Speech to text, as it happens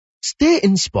Stay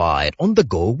inspired on the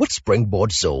go with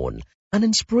Springboard Zone, an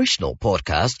inspirational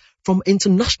podcast from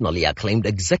internationally acclaimed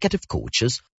executive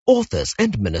coaches, authors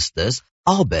and ministers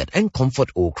Albert and Comfort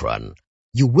Okran.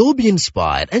 You will be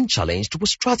inspired and challenged with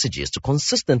strategies to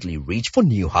consistently reach for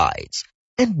new heights.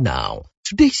 And now,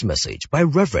 today's message by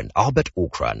Reverend Albert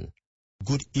Okran.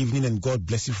 Good evening and God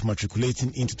bless you for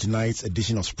matriculating into tonight's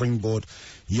edition of Springboard,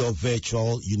 your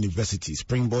virtual university.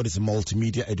 Springboard is a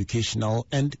multimedia educational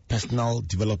and personal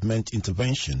development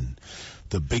intervention,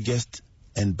 the biggest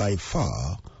and by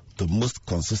far the most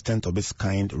consistent of its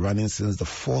kind, running since the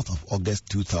 4th of August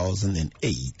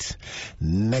 2008.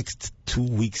 Next 2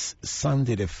 weeks,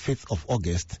 Sunday the 5th of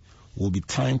August, will be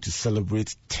time to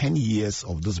celebrate 10 years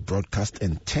of this broadcast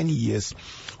and 10 years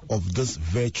of this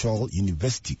virtual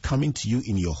university, coming to you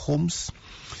in your homes,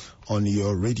 on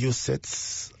your radio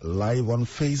sets, live on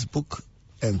Facebook,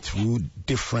 and through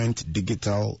different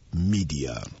digital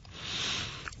media.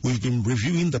 We've been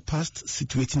reviewing the past,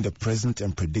 situating the present,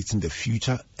 and predicting the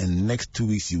future, and next 2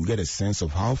 weeks you'll get a sense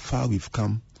of how far we've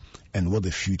come and what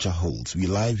the future holds. We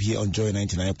live here on Joy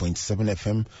 99.7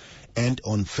 FM and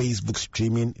on Facebook,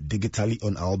 streaming digitally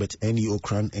on Albert N.E.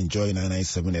 Okran and Joy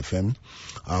 997 FM.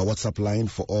 Our WhatsApp line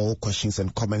for all questions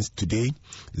and comments today,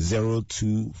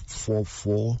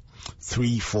 0244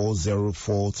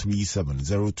 340437,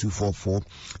 0244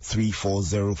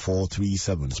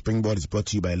 340437. Springboard is brought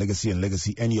to you by Legacy and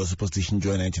Legacy and your superstation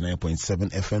Joy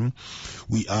 99.7 FM.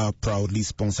 We are proudly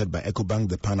sponsored by EcoBank,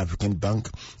 the Pan-African Bank,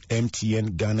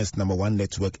 MTN, Ghana's #1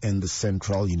 network, and the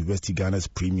Central University, Ghana's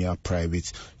premier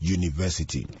private university.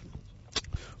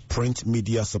 Print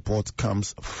media support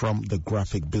comes from the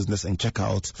Graphic Business, and check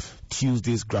out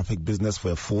Tuesday's Graphic Business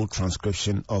for a full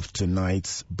transcription of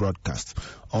tonight's broadcast.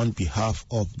 On behalf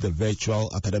of the Virtual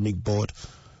Academic Board,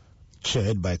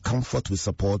 chaired by Comfort with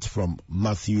support from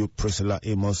Matthew, Priscilla,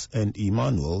 Amos, and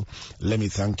Emmanuel, let me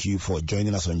thank you for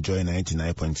joining us on Joy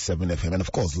 99.7 FM and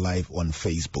of course live on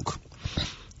Facebook.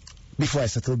 Before I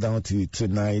settle down to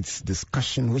tonight's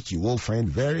discussion, which you will find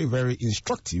very, very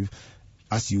instructive,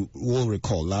 as you will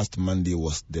recall, last Monday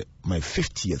was my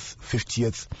 50 years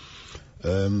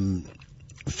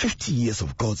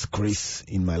of God's grace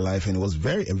in my life, and it was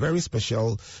a very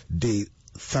special day,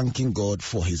 thanking God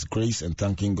for His grace and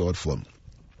thanking God for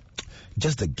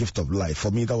just the gift of life.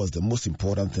 For me, that was the most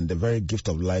important thing, the very gift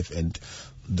of life and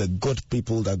the good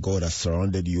people that God has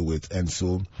surrounded you with. And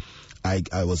so I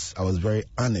was very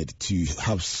honored to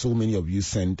have so many of you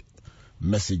send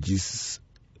messages.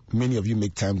 Many of you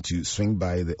make time to swing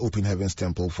by the Open Heavens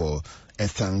Temple for a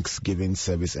Thanksgiving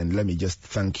service, and let me just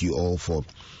thank you all for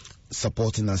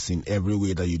supporting us in every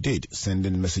way that you did,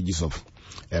 sending messages of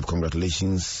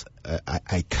congratulations.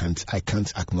 I can't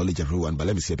acknowledge everyone, but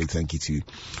let me say a big thank you to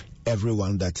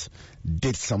everyone that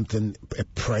did something, a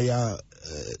prayer,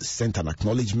 sent an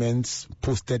acknowledgement,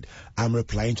 posted. I'm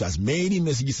replying to as many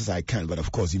messages as I can, but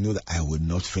of course you know that I will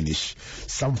not finish.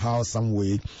 Somehow, some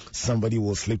way, somebody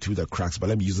will slip through the cracks, but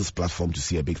let me use this platform to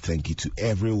say a big thank you to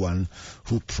everyone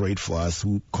who prayed for us,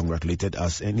 who congratulated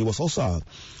us. And it was also our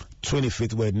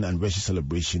 25th wedding anniversary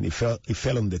celebration. It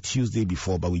fell on the Tuesday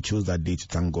before, but we chose that day to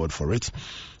thank God for it.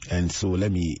 And so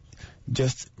let me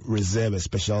just reserve a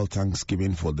special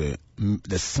thanksgiving for the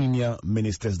senior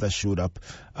ministers that showed up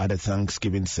at the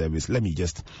Thanksgiving service. Let me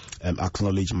just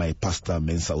acknowledge my pastor,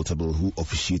 Mensa Otable, who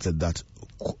officiated that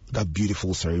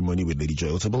beautiful ceremony with Lady Joy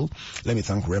Otable. Let me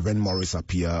thank Reverend Morris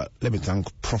Apia. Let me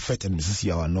thank Prophet and Mrs.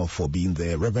 Yawano for being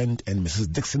there. Reverend and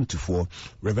Mrs. Dixon Tufo.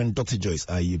 Reverend Dr. Joyce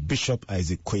Aye. Bishop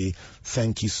Isaac Kwe.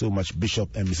 Thank you so much,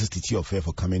 Bishop and Mrs. Titi Ofe,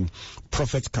 for coming.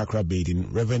 Prophet Kakra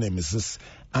Baden. Reverend and Mrs.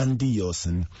 Andy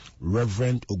Yosen,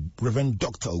 Reverend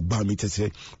Dr. Ogbami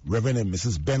Tete, Reverend and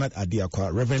Mrs. Bernard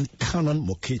Adiakwa, Reverend Canon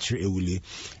Mokechiri Ewule,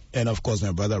 and of course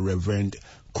my brother Reverend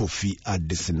Kofi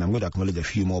Addison. I'm going to acknowledge a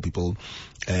few more people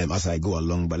as I go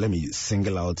along, but let me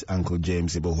single out Uncle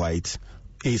James Ebo White,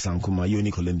 Ace Ankuma,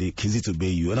 Yoni Kolende, Kizito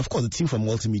Bayu, and of course the team from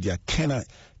Multimedia, Kenan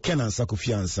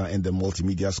Sakufiansa and the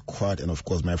Multimedia Squad, and of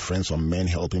course my friends from Men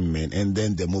Helping Men, and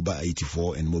then the MOBA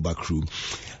 84 and MOBA crew.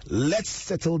 Let's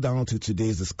settle down to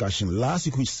today's discussion. Last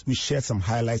week we shared some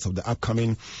highlights of the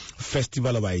upcoming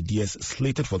Festival of Ideas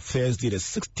slated for Thursday, the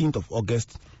 16th of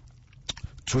August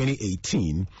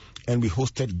 2018, and we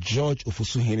hosted George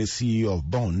Ofosuhene, CEO of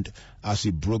Bond, as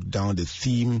we broke down the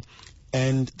theme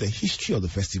and the history of the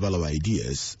Festival of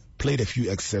Ideas, played a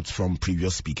few excerpts from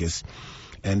previous speakers,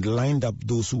 and lined up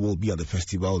those who will be at the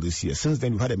festival this year. Since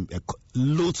then, we've had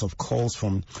loads of calls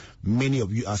from many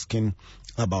of you asking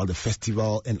about the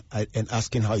festival and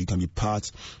asking how you can be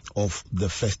part of the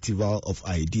Festival of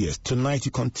Ideas. Tonight,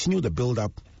 you continue the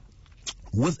build-up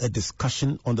with a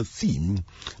discussion on the theme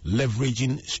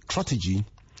leveraging strategy,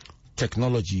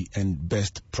 technology, and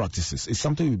best practices. It's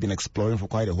something we've been exploring for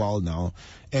quite a while now.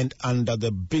 And under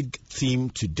the big theme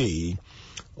today,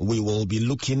 we will be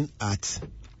looking at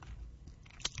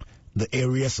the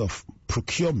areas of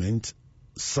procurement,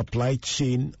 supply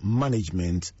chain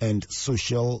management, and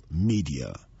social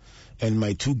media. And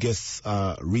my two guests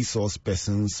are resource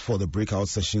persons for the breakout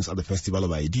sessions at the Festival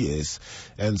of Ideas.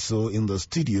 And so in the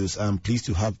studios, I'm pleased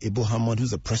to have Abel Hammond,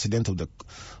 who's the president of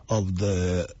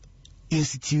the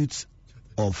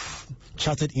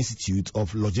Chartered Institute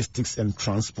of Logistics and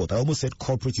Transport. I almost said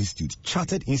Corporate Institute.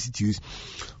 Chartered Institute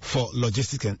for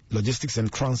Logistics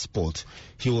and Transport.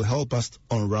 He will help us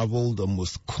unravel the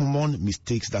most common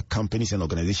mistakes that companies and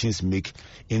organizations make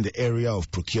in the area of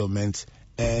procurement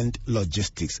and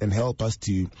logistics, and help us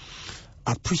to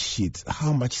appreciate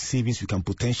how much savings we can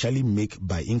potentially make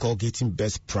by inculcating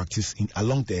best practice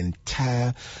along the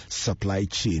entire supply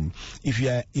chain. If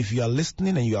you are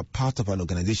listening and you are part of an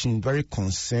organization very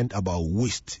concerned about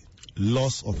waste,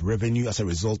 loss of revenue as a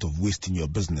result of waste in your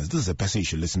business, this is a person you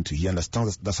should listen to. He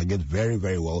understands that subject very,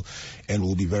 very well and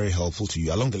will be very helpful to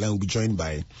you. Along the line, we'll be joined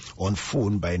on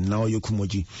phone by Naoyo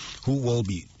Kumoji, who will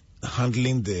be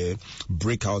handling the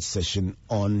breakout session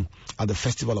at the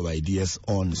Festival of Ideas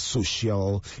in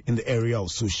the area of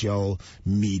social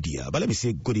media. But let me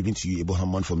say good evening to you, Abel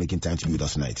Hammond, for making time to be with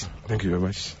us tonight. Thank you very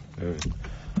much.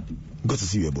 Good to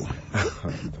see you, Abel.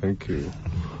 Thank you.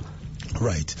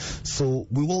 Right. So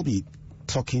we will be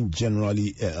talking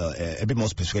generally, a bit more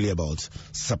specifically about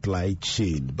supply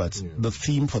chain, but the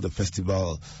theme for the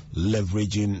festival,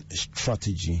 leveraging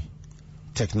strategy,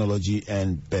 technology,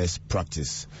 and best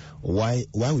practice. Why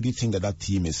would you think that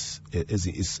theme is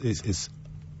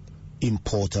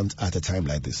important at a time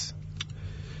like this?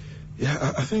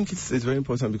 Yeah, I think it's very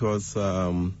important because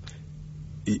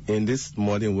in this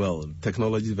modern world,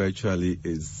 technology virtually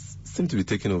seems to be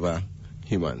taking over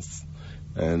humans,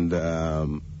 and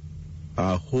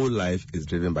our whole life is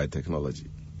driven by technology.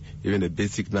 Even the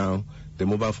basic now, the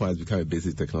mobile phone has become a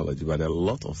basic technology, but there are a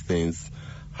lot of things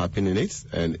happen in it,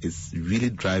 and it's really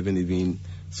driving even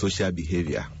social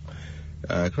behavior.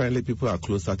 Currently, people are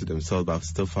closer to themselves, but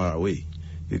still far away.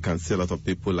 You can see a lot of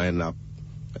people lining up,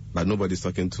 but nobody's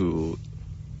talking to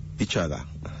each other,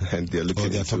 and they're looking.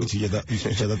 They're talking to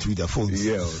each other through their phones.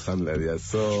 Yeah, or something like that.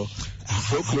 So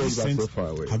close, but so far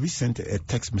away. Have you sent a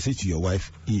text message to your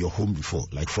wife in your home before,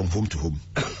 like from home to home?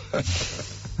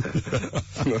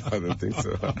 No, I don't think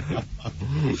so.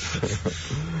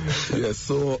 Yeah,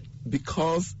 so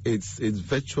because it's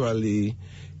virtually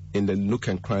in the nook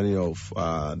and cranny of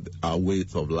our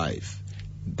ways of life,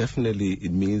 definitely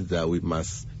it means that we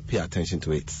must pay attention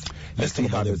to it. Let's see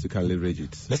how best we can leverage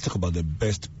it. Let's talk about the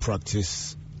best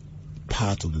practice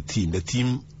part of the theme. The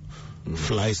theme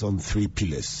flies on three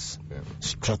pillars: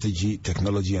 strategy,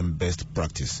 technology, and best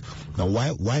practice. Now,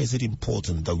 why is it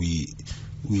important that we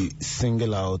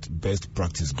single out best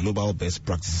practice, global best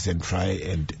practices, and try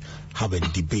and have a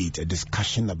debate, a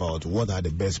discussion about what are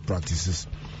the best practices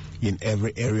in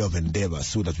every area of endeavor,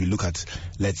 so that we look at,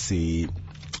 let's say,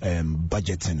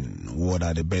 budgeting, what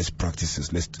are the best practices,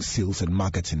 sales and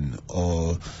marketing,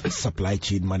 or supply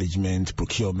chain management,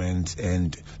 procurement,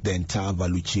 and the entire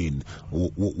value chain.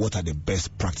 What are the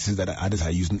best practices that others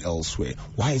are using elsewhere?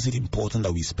 Why is it important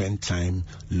that we spend time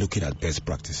looking at best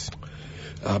practice?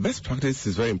 Best practice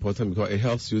is very important because it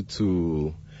helps you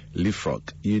to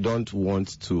leapfrog. You don't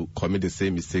want to commit the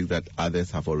same mistakes that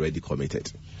others have already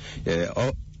committed.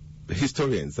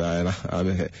 Historians, I'm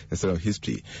a student of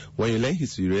history. When you learn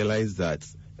history, you realize that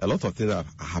a lot of things that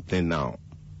are happening now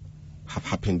have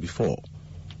happened before.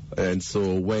 And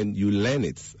so when you learn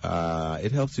it,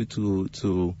 it helps you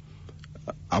to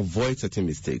avoid certain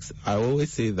mistakes. I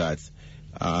always say that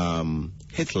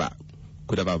Hitler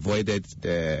could have avoided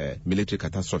the military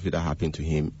catastrophe that happened to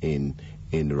him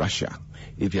in Russia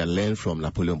if he had learned from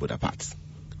Napoleon Bonaparte,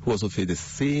 who also faced the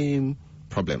same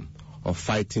problem of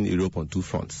fighting Europe on two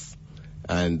fronts.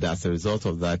 And as a result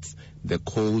of that, the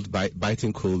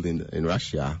biting cold in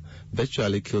Russia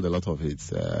virtually killed a lot of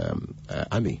its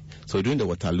army. So during the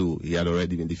Waterloo, he had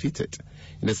already been defeated.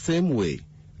 In the same way,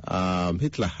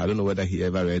 Hitler, I don't know whether he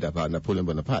ever read about Napoleon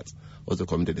Bonaparte, also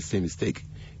committed the same mistake.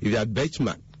 If he had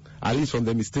benchmarked, at least from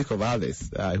the mistake of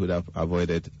others, he would have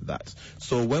avoided that.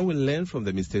 So when we learn from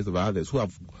the mistakes of others who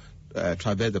have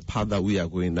traversed the path that we are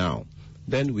going now,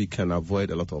 then we can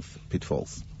avoid a lot of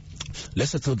pitfalls.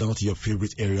 Let's settle down to your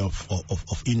favorite area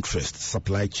of interest,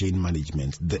 supply chain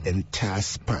management, the entire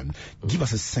span. Give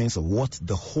us a sense of what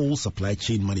the whole supply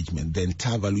chain management, the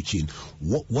entire value chain,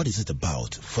 what is it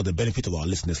about for the benefit of our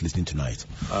listeners listening tonight?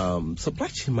 Supply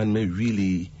chain management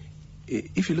really,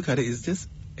 if you look at it, is just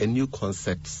a new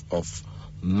concept of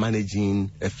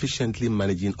efficiently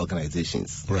managing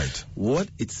organizations. Right. What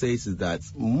it says is that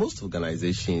most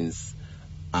organizations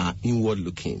are inward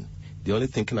looking. They're only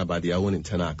thinking about their own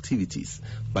internal activities.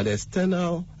 But the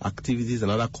external activities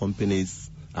and other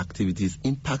companies' activities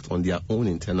impact on their own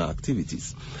internal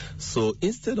activities. So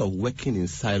instead of working in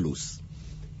silos,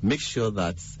 make sure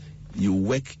that you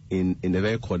work in a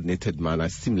very coordinated manner,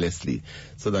 seamlessly,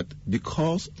 so that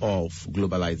because of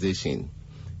globalization,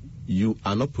 you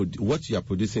are not what you are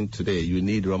producing today. You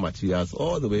need raw materials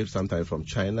all the way sometimes from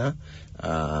China,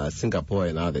 Singapore,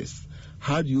 and others.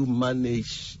 How do you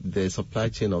manage the supply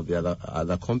chain of the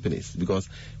other companies? Because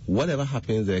whatever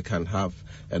happens there can have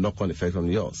a knock-on effect on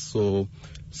yours. So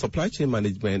supply chain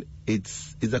management,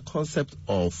 it's a concept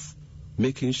of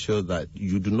making sure that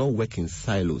you do not work in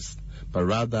silos, but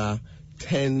rather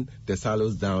turn the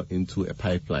silos down into a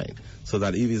pipeline, so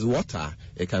that if it's water,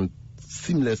 it can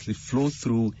seamlessly flow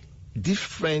through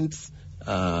different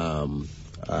supply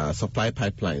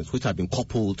pipelines which have been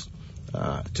coupled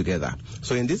together.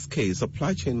 So in this case,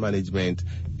 supply chain management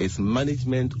is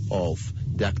management of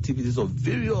the activities of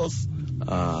various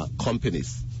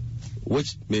companies,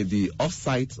 which may be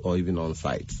off-site or even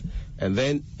on-site. And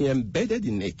then embedded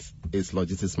in it is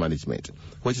logistics management,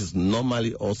 which is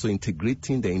normally also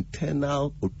integrating the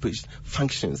internal operation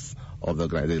functions of the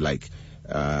organization, like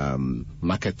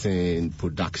marketing,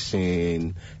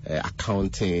 production,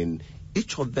 accounting.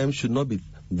 Each of them should not be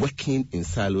working in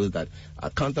silos, that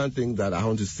accountant think that I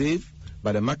want to save,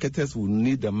 but the marketers will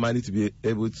need the money to be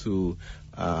able to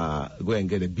go and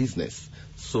get a business.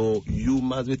 So you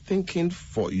must be thinking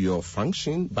for your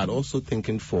function, but also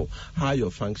thinking for how your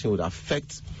function would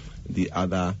affect the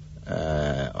other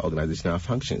organizational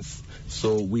functions.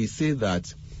 So we say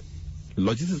that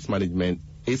logistics management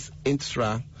is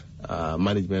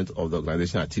management of the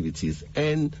organizational activities,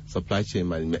 and supply chain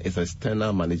management is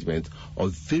external management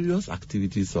of various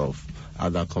activities of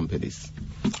other companies.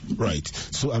 Right.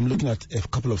 So I'm looking at a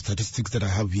couple of statistics that I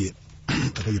have here. I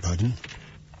beg your pardon.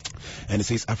 And it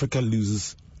says Africa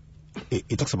loses.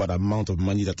 It talks about the amount of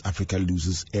money that Africa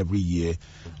loses every year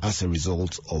as a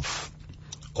result of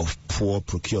poor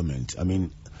procurement. I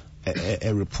mean,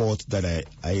 a report that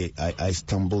I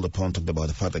stumbled upon talked about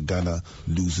the fact that Ghana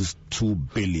loses 2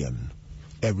 billion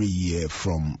every year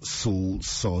from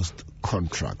sole-sourced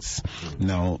contracts.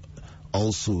 Now,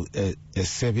 also, a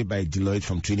survey by Deloitte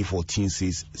from 2014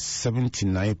 says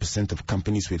 79% of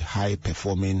companies with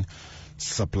high-performing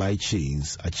supply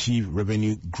chains achieve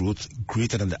revenue growth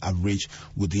greater than the average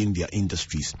within their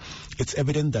industries. It's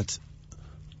evident that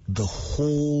the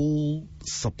whole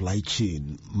supply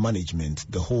chain management,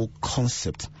 the whole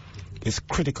concept, is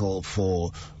critical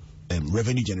for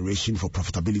revenue generation, for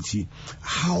profitability.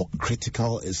 How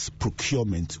critical is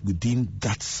procurement within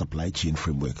that supply chain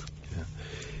framework?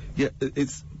 Yeah,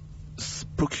 it's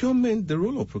procurement. The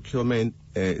role of procurement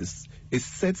is it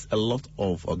sets a lot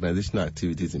of organizational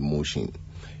activities in motion.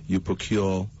 You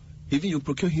procure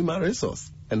human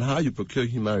resource. And how you procure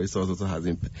human resource also has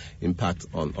impact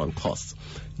on costs.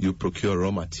 You procure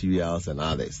raw materials and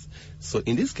others. So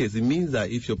in this case, it means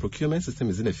that if your procurement system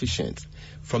is inefficient,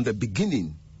 from the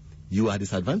beginning, you are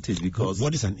disadvantaged because...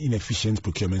 What is an inefficient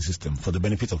procurement system for the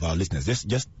benefit of our listeners?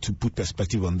 Just to put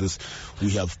perspective on this,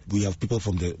 we have people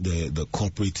from the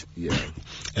corporate,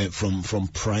 from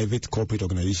private corporate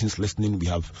organizations listening. We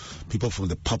have people from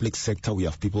the public sector. We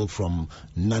have people from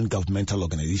non-governmental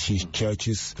organizations,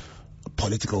 churches,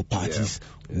 political parties.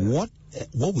 What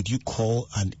would you call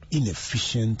an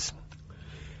inefficient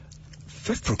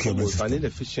procurement system? An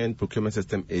inefficient procurement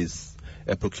system is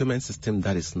a procurement system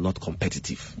that is not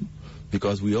competitive,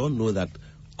 because we all know that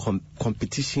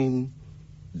competition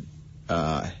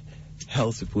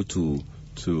helps people to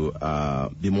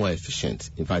be more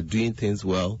efficient. In fact, doing things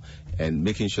well and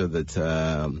making sure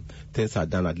that things are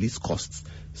done at least costs.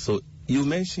 So you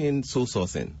mentioned sole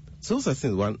sourcing. Sole sourcing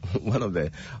is one of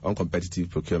the uncompetitive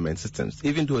procurement systems,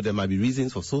 even though there might be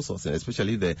reasons for sole sourcing,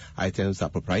 especially the items are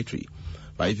proprietary.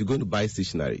 But if you're going to buy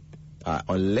stationery,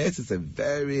 unless it's a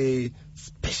very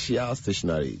special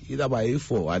stationery, either by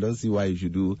A4, I don't see why you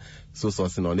should do sole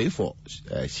sourcing on A4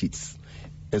 sheets.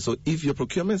 And so if your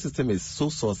procurement system is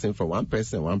sole sourcing from one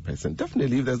person,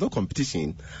 definitely if there's no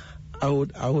competition, I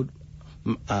would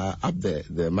up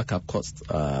the markup cost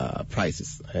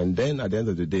prices, and then at the end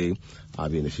of the day, are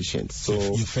being efficient. So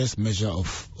your first measure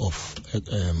of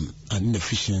an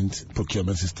inefficient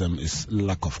procurement system is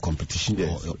lack of competition,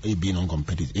 yes, or being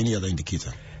uncompetitive. Any other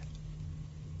indicator?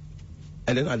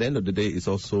 And then at the end of the day, it's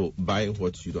also buying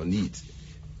what you don't need,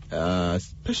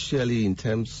 especially in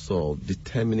terms of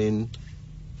determining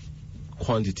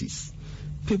quantities.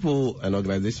 People and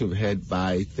organizations have heard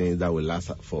buy things that will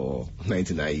last for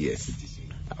 99 years.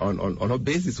 On a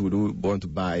basis, we don't want to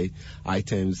buy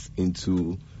items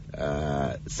into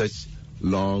such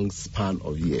long span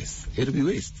of years. It will be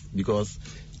waste, because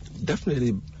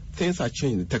definitely things are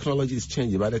changing. Technology is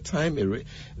changing. By the time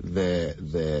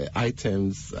the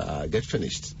items get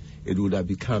finished, it would have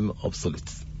become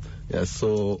obsolete. Yeah,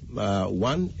 so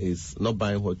one is not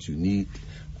buying what you need,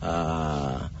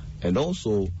 and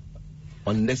also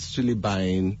unnecessarily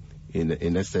buying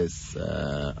in excess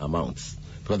amounts,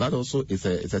 because that also is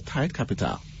a tight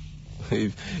capital.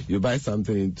 If you buy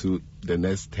something into the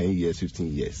next 10 years,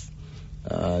 15 years,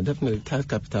 definitely tight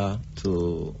capital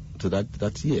to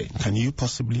that year. Can you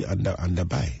possibly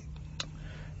underbuy?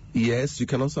 Yes, you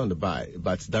can also underbuy,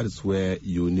 but that is where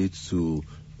you need to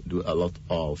do a lot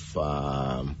of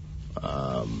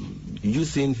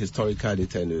using historical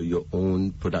data and your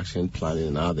own production planning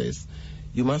and others.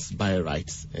 You must buy right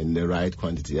in the right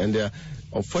quantity. And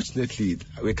unfortunately,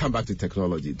 we come back to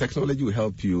technology. Technology will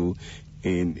help you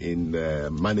in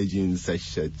managing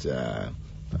such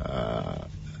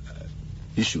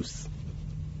issues.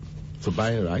 So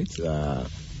buying right, the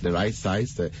right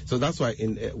size. So that's why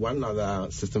in one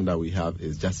other system that we have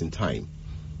is just in time,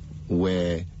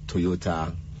 where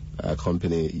Toyota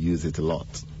company use it a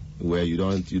lot, where you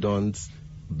don't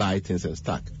buy things and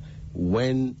stock.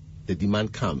 When the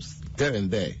demand comes, there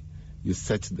and there, you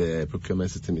set the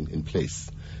procurement system in place.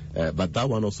 But that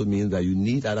one also means that you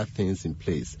need other things in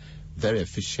place. Very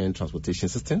efficient transportation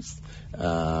systems,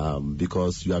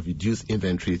 because you have reduced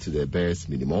inventory to the barest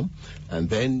minimum. And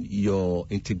then your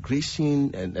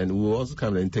integration and we also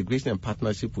kind of integration and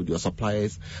partnership with your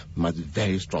suppliers must be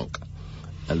very strong.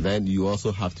 And then you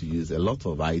also have to use a lot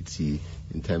of IT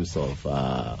in terms of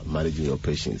managing your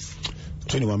operations.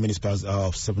 21 minutes past the hour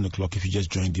of 7 o'clock. If you just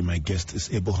joined in, my guest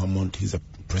is Abel Hammond. He's the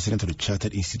president of the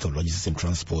Chartered Institute of Logistics and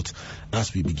Transport,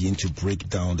 as we begin to break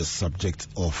down the subject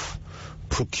of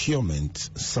procurement,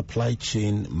 supply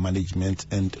chain management,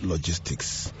 and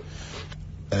logistics.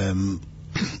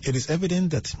 It is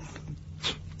evident that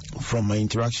from my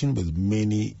interaction with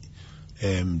many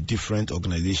different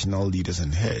organizational leaders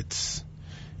and heads,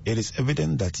 it is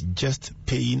evident that just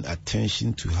paying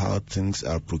attention to how things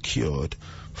are procured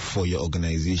for your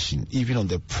organization, even on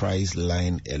the price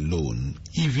line alone,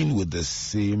 even with the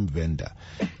same vendor,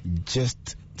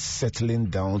 just settling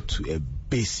down to a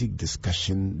basic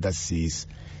discussion that says,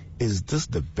 is this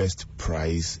the best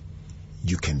price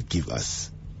you can give us?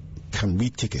 Can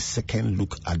we take a second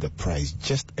look at the price?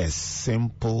 Just a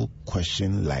simple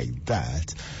question like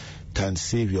that can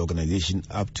save your organization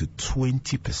up to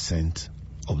 20%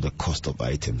 of the cost of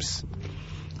items.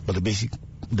 But in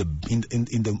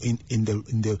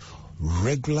the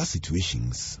regular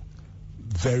situations,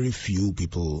 very few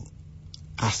people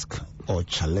ask or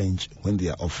challenge when they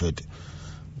are offered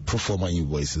pro forma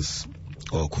invoices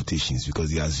or quotations,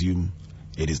 because they assume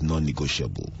it is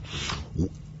non-negotiable.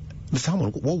 Mr.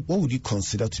 Hammond, what would you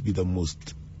consider to be the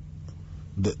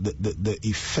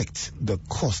effect, the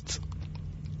cost,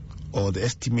 or the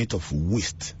estimate of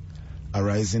waste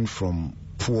arising from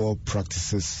poor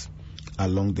practices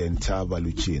along the entire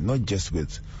value chain, not just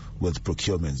with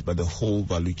procurements, but the whole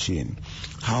value chain?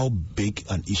 How big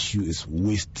an issue is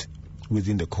waste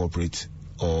within the corporate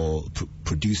or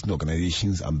producing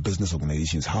organizations and business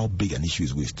organizations? How big an issue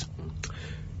is waste?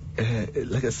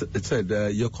 Like I said,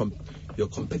 your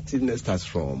competitiveness starts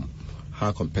from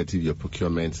how competitive your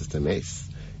procurement system is,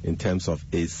 in terms of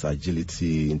its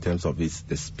agility, in terms of its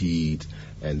the speed,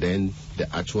 and then the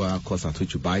actual cost at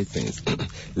which you buy things.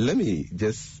 Let me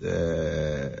just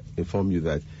inform you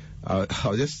that I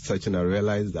was just searching and I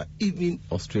realized that even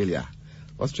Australia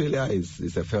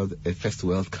is a first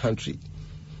world country.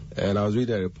 And I was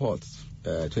reading a report,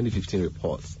 2015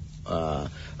 report,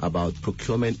 about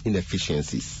procurement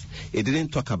inefficiencies. It didn't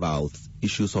talk about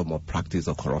issues of malpractice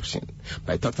or corruption,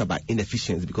 but it talked about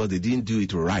inefficiency because they didn't do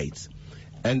it right.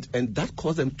 And that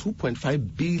cost them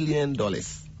 $2.5 billion.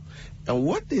 And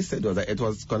what they said was that it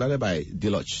was conducted by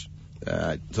Deloitte.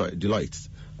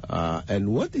 And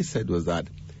what they said was that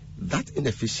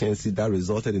inefficiency that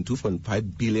resulted in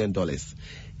 $2.5 billion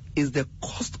is the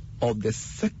cost of the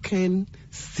second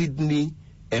Sydney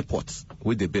airport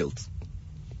which they built.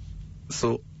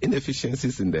 So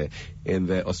inefficiencies in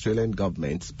the Australian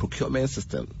government procurement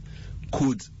system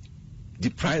could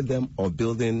deprive them of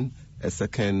building a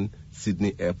second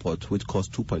Sydney airport, which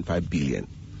cost 2.5 billion.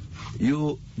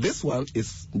 This one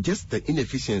is just the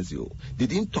inefficiency. They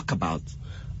didn't talk about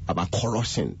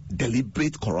corruption,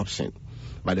 deliberate corruption,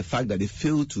 by the fact that they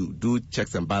failed to do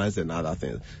checks and balances and other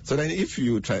things. So then if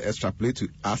you try to extrapolate to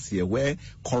us here, where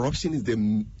corruption is the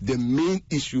main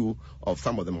issue of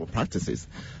some of the more practices,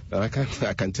 then I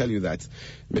can tell you that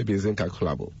maybe it's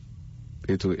incalculable.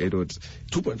 It would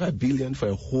 2.5 billion for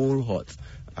a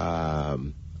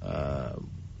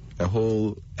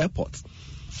whole airport.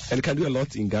 And it can do a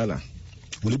lot in Ghana.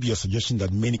 Will it be your suggestion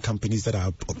that many companies that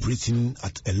are operating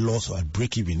at a loss or at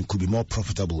break-even could be more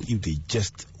profitable if they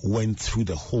just went through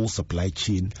the whole supply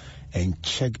chain and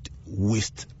checked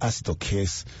waste as it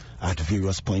occurs at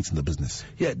various points in the business?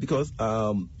 Yeah, because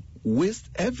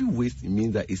every waste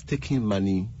means that it's taking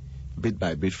money bit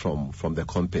by bit from the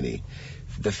company.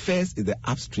 The first is the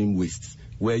upstream waste,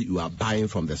 where you are buying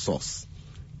from the source.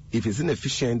 If it's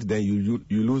inefficient, then you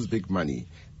lose big money.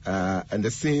 And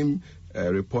the same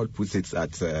report puts it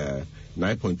at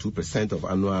 9.2% of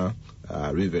annual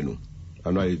revenue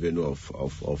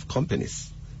of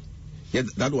companies. Yet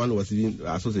that one was even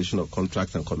Association of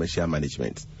Contracts and Commercial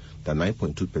Management, the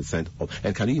 9.2% of.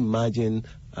 And can you imagine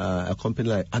a company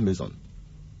like Amazon,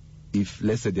 if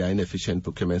let's say they are inefficient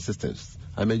procurement systems?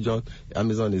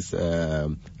 Amazon is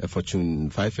a Fortune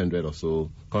 500 or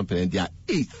so company, and they are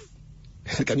eighth.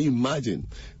 Can you imagine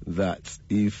that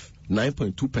if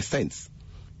 9.2%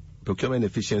 procurement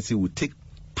efficiency would take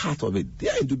part of it? They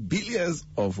are into billions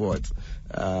of what?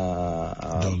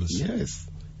 Dollars. Yes.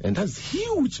 And that's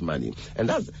huge money. And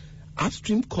that's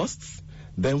upstream costs.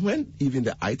 Then when even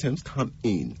the items come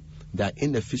in, there are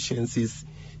inefficiencies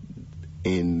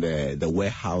in the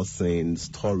warehousing,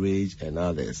 storage, and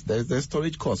others. There's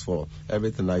storage costs for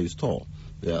everything that you store.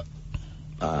 Yeah.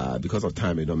 Because of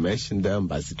time, I don't mention them,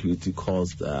 by security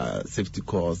costs, safety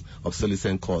costs,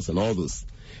 obsolescence costs, and all those.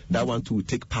 That one too will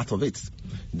take part of it.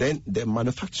 Then the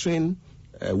manufacturing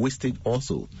wastage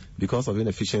also, because of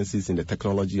inefficiencies in the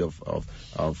technology of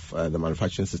the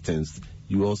manufacturing systems,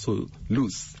 you also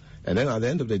lose. And then at the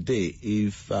end of the day,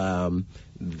 if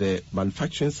the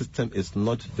manufacturing system is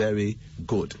not very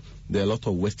good, there are a lot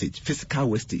of wastage, physical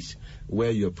wastage,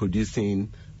 where you're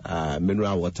producing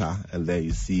mineral water and then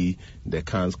you see the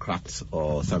cans cracked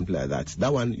or something like that.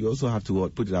 That one you also have to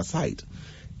put it aside,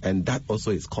 and that also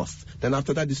is cost. Then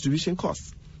after that, distribution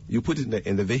costs. You put it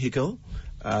in the vehicle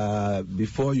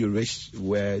before you reach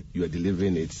where you are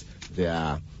delivering it. There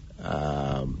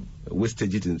are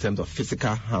wastages in terms of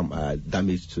physical harm,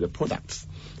 damage to the products,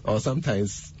 or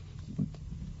sometimes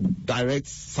direct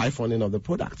siphoning of the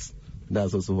products.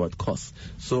 That's also what costs.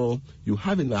 So you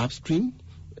have in the upstream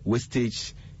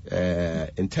wastage,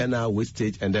 internal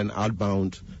wastage, and then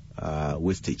outbound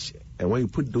wastage. And when you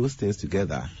put those things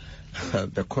together,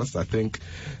 the cost, I think,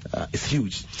 is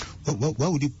huge. Well, where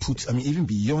would you put, even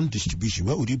beyond distribution,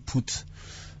 where would you put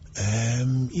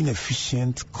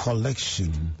inefficient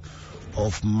collection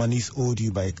of monies owed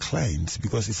you by clients?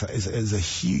 Because it's a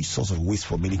huge source of waste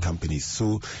for many companies.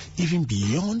 So even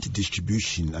beyond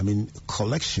distribution,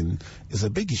 collection is a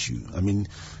big issue.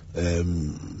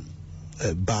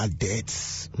 Bad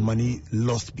debts, money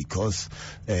lost because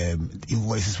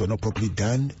invoices were not properly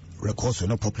done, records were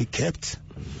not properly kept,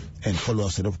 and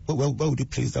follow-ups. Where would you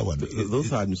place that one?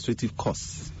 Those are administrative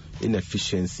costs,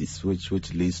 inefficiencies,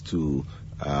 which leads to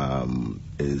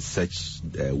such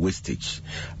wastage.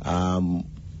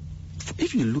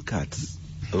 If you look at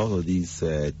a lot of these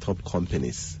top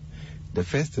companies, the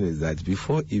first thing is that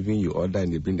before even you order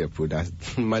and they bring their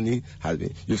product, money has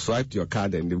been, you swiped your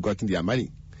card and they've gotten their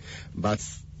money. But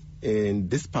in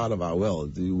this part of our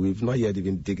world, we've not yet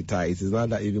even digitized. It's not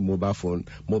that even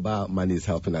mobile money is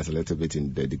helping us a little bit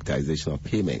in the digitization of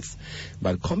payments.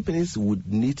 But companies would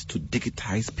need to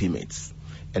digitize payments.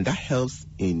 And that helps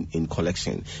in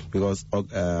collection, because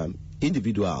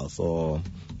individuals or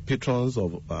patrons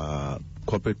of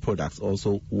corporate products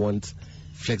also want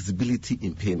flexibility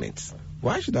in payments.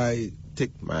 Why should I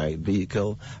take my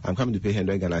vehicle? I'm coming to pay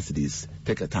 100 Ghana cedis,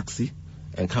 take a taxi,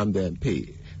 and come there and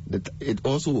pay. It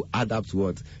also will add up to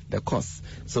what the cost.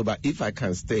 So, but if I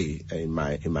can stay in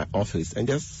my office and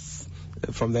just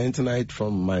from the internet,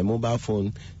 from my mobile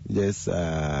phone, just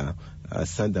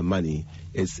send the money,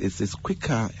 it's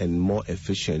quicker and more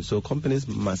efficient. So companies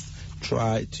must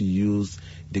try to use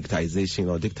digitization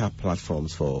or digital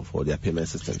platforms for their payment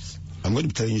systems. I'm going to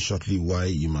be telling you shortly why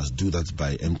you must do that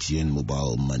by MTN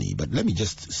Mobile Money. But let me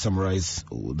just summarize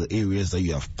the areas that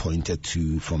you have pointed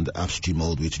to from the upstream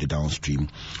all the way to the downstream.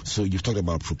 So you've talked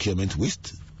about procurement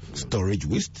waste, storage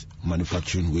waste,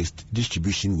 manufacturing waste,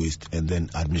 distribution waste, and then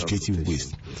administrative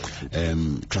waste.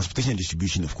 Transportation and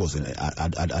distribution, of course, and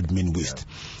admin waste.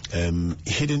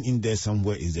 Hidden in there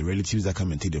somewhere is the relatives that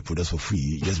come and take the products for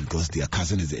free just because their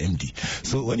cousin is the MD.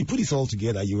 So when you put this all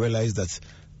together, you realize that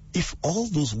if all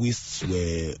those wastes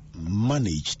were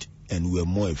managed and were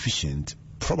more efficient,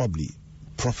 probably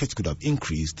profits could have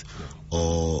increased,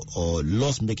 or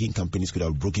loss-making companies could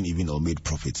have broken even or made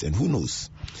profits. And who knows?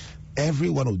 Every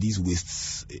one of these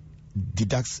wastes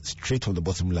deducts straight from the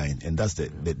bottom line, and that's the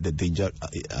danger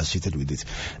associated with it.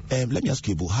 Let me ask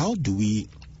you, how do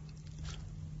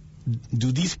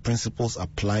these principles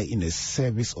apply in a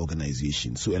service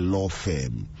organization? So a law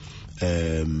firm,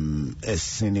 a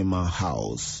cinema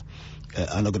house,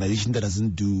 an organization that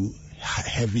doesn't do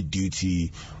heavy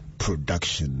duty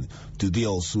production, do they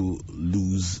also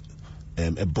lose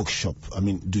a bookshop? I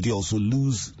mean, do they also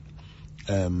lose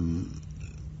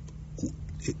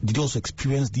did you also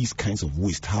experience these kinds of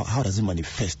waste? How does it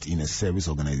manifest in a service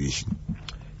organization?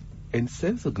 In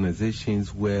service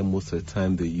organizations where most of the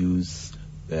time they use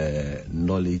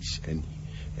knowledge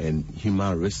and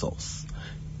human resource,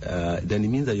 then it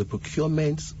means that your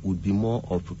procurement would be more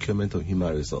of procurement of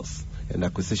human resource and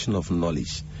acquisition of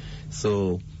knowledge.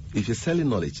 So if you're selling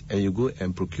knowledge and you go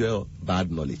and procure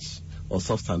bad knowledge or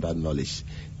substandard knowledge,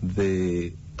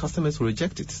 the customers will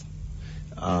reject it.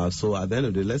 So at the end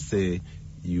of the day, let's say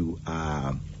you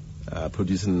are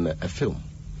producing a film,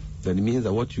 then it means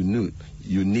that what you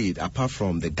need, apart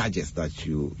from the gadgets that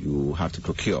you have to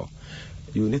procure,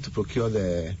 you need to procure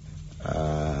the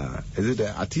is it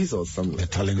the artists or some the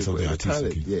talents of the artists?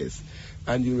 Talent, okay. Yes.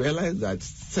 And you realize that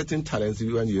certain talents,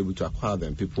 when you're able to acquire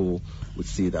them, people would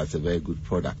see it as a very good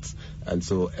product. And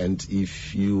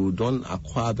if you don't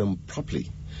acquire them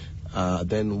properly,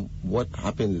 then what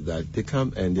happens is that they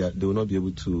come and they will not be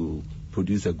able to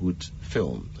produce a good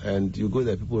film. And you go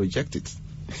there, people reject it.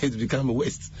 It's become a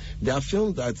waste. There are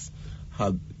films that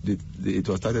it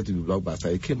was started to be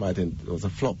blockbuster. It came out and it was a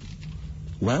flop.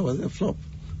 Why was it a flop?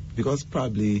 Because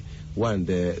probably one,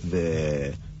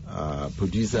 the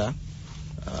producer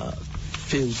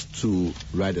failed to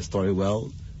write the story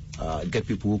well, get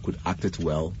people who could act it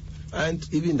well, and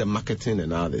even the marketing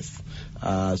and others.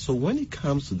 So when it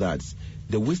comes to that,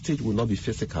 the wastage will not be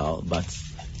physical, but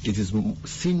it is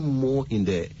seen more in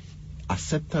the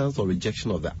acceptance or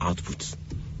rejection of the output.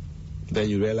 Then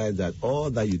you realize that all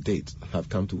that you did have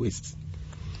come to waste.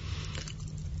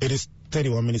 It is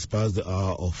 31 minutes past the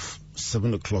hour of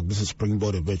 7 o'clock. This is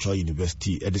Springboard Virtual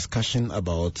University, a discussion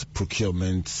about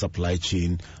procurement, supply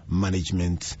chain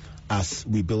management as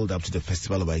we build up to the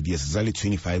Festival of Ideas. It's only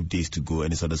 25 days to go,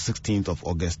 and it's on the 16th of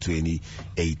August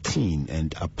 2018.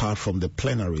 And apart from the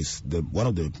plenaries, one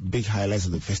of the big highlights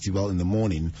of the festival in the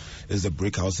morning is the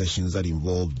breakout sessions that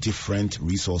involve different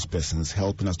resource persons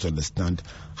helping us to understand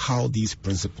how these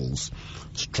principles,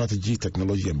 strategy,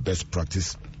 technology, and best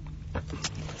practice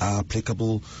are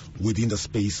applicable within the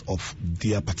space of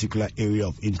their particular area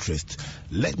of interest.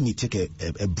 Let me take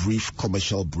a brief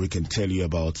commercial break and tell you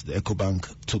about the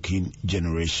EcoBank token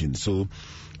generation. So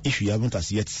if you haven't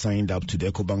as yet signed up to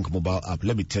the EcoBank mobile app,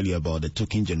 let me tell you about the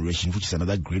token generation, which is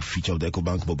another great feature of the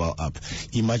EcoBank mobile app.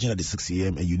 Imagine at the 6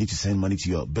 a.m. and you need to send money to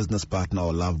your business partner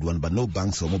or loved one, but no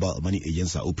banks or mobile money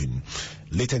agents are open.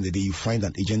 Later in the day, you find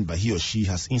an agent, but he or she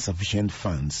has insufficient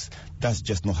funds. That's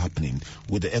just not happening.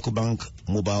 With the EcoBank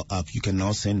mobile app, you can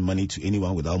now send money to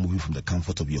anyone without moving from the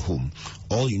comfort of your home.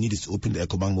 All you need is to open the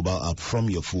EcoBank mobile app from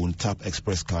your phone, tap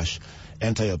Express Cash,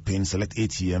 enter your PIN, select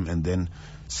ATM, and then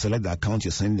select the account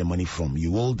you're sending the money from.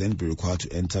 You will then be required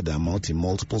to enter the amount in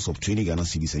multiples of 20 Ghana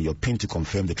cedis and your PIN to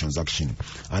confirm the transaction.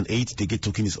 An 8-digit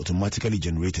token is automatically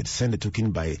generated. Send the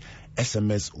token by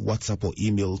SMS, WhatsApp, or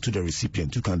email to the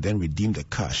recipient, who can then redeem the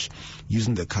cash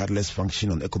using the cardless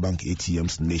function on EcoBank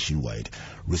ATMs nationwide.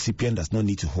 Recipient does not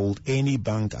need to hold any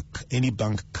bank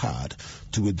card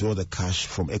to withdraw the cash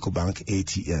from EcoBank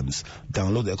ATMs.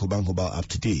 Download the EcoBank mobile app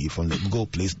today from the Google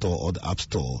Play Store or the App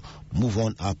Store. Move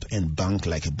on up and bank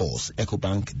like a boss.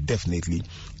 EcoBank definitely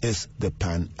is the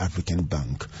Pan-African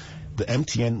bank. The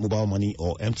MTN mobile money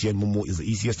or MTN Momo is the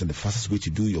easiest and the fastest way to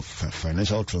do your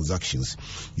financial transactions.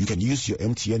 You can use your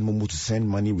MTN Momo to send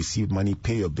money, receive money,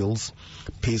 pay your bills,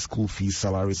 pay school fees,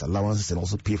 salaries, allowances, and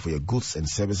also pay for your goods and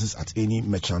services at any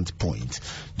merchant point.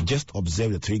 Just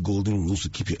observe the 3 golden rules to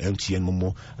keep your MTN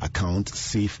Momo account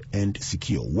safe and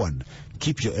secure. 1.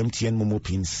 Keep your MTN Momo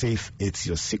PIN safe. It's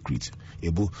your secret.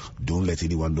 Ebo, don't let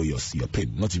anyone know your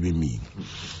PIN, not even me.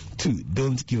 2,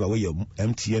 don't give away your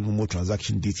MTN Momo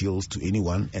transaction details to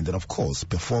anyone. And then, of course,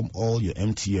 perform all your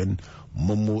MTN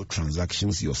Momo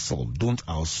transactions yourself. Don't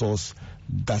outsource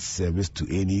that service to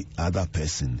any other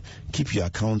person. Keep your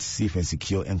account safe and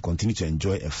secure and continue to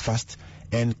enjoy a fast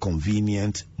and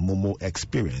convenient Momo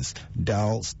experience.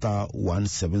 Dial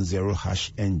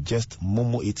 *170# and just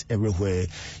Momo it everywhere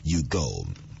you go.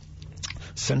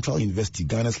 Central University,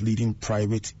 Ghana's leading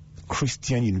private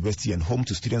Christian university and home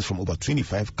to students from over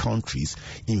 25 countries,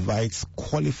 invites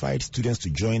qualified students to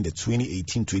join the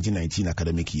 2018-2019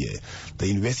 academic year. The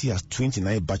university has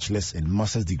 29 bachelor's and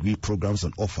master's degree programs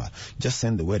on offer. Just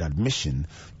send the word admission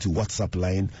to WhatsApp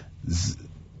line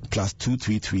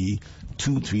 +233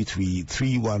 233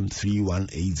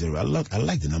 313180. I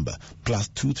like the number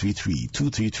 +233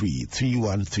 233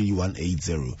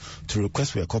 313180 to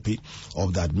request for a copy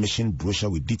of the admission brochure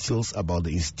with details about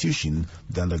the institution,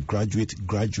 the undergraduate,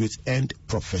 graduate, and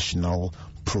professional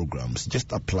programs.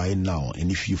 Just apply now.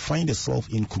 And if you find yourself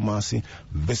in Kumasi,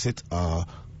 visit our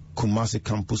Kumasi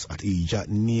campus at Ija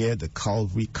near the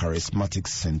Calvary Charismatic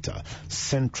Center.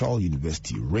 Central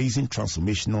University, raising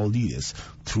transformational leaders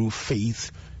through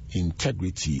faith,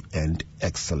 integrity, and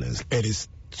excellence. It is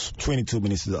 22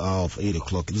 minutes to the hour of 8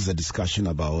 o'clock. This is a discussion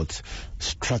about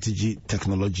strategy,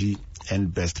 technology,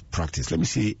 and best practice. Let me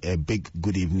say a big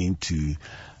good evening to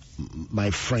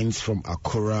my friends from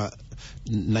Akora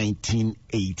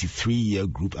 1983 year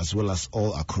group, as well as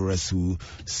all Akoras who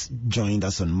joined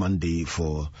us on Monday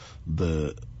for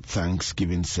the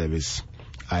Thanksgiving service.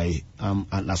 I am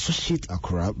an associate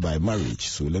Akora by marriage,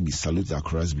 so let me salute the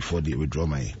Akoras before they withdraw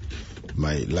my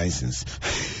license.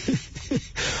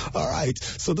 All right,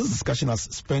 so this discussion has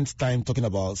spent time talking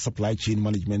about supply chain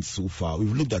management so far.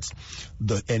 We've looked at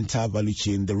the entire value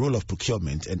chain, the role of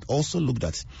procurement, and also looked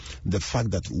at the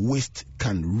fact that waste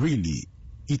can really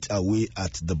eat away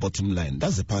at the bottom line.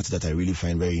 That's the part that I really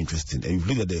find very interesting. And we've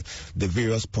looked at the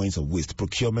various points of waste: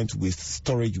 procurement waste,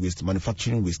 storage waste,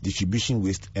 manufacturing waste, distribution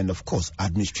waste, and of course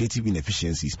administrative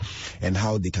inefficiencies, and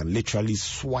how they can literally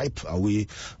swipe away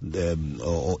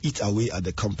or eat away at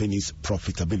the company's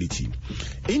profitability.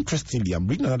 Interestingly, I'm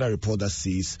reading another report that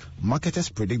says marketers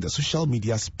predict that social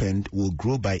media spend will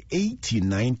grow by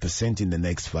 89% in the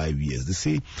next 5 years. They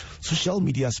say social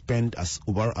media spend as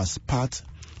part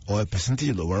or a percentage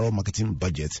of the overall marketing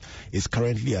budget is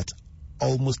currently at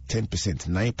almost 10%,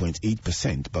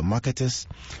 9.8%, but marketers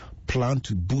plan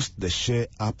to boost the share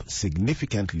up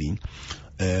significantly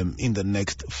in the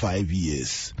next 5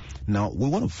 years. Now, we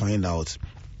want to find out,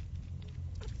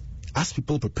 as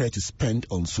people prepare to spend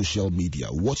on social media,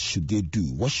 what should they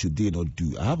do? What should they not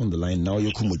do? I have on the line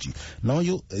Naoyo Kumoji.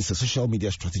 Naoyo is a social media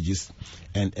strategist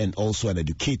and also an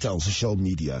educator on social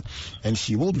media. And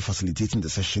she will be facilitating the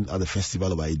session at the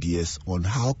Festival of Ideas on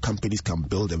how companies can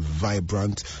build a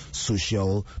vibrant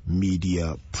social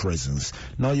media presence.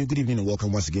 Naoyo, good evening and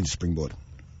welcome once again to Springboard.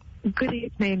 Good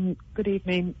evening. Good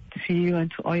evening to you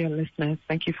and to all your listeners.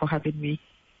 Thank you for having me.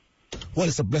 Well,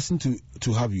 it's a blessing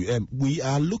to have you. We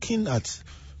are looking at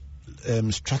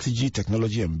strategy,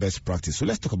 technology, and best practice. So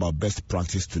let's talk about best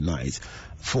practice tonight.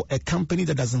 For a company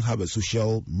that doesn't have a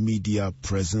social media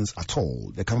presence at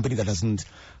all, the company that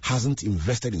hasn't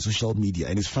invested in social media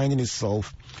and is finding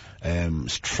itself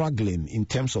struggling in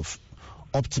terms of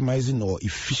optimizing or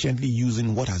efficiently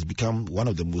using what has become one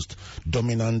of the most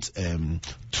dominant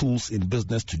tools in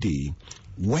business today,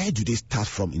 where do they start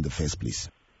from in the first place?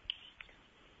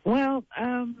 Well,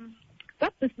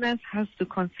 that business has to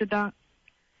consider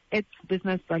its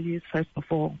business values first of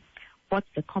all, what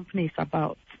the company is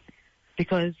about,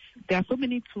 because there are so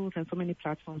many tools and so many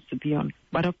platforms to be on.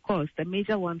 But of course, the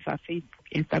major ones are Facebook,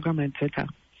 Instagram, and Twitter.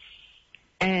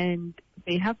 And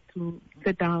they have to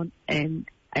sit down and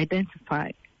identify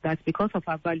that because of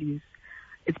our values,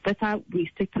 it's better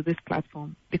we stick to this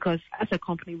platform, because as a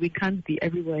company, we can't be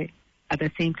everywhere at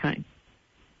the same time.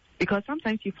 Because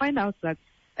sometimes you find out that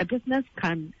a business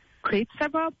can create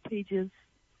several pages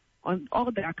on all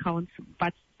the accounts,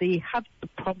 but they have the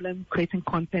problem creating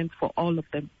content for all of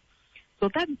them. So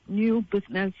that new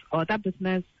business or that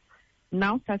business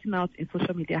now starting out in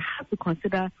social media has to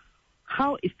consider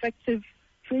how effective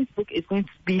Facebook is going to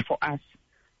be for us.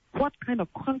 What kind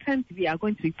of content we are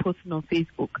going to be posting on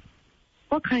Facebook?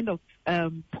 What kind of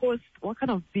posts, what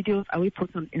kind of videos are we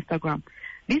posting on Instagram?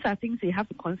 These are things they have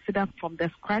to consider from the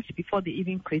scratch before they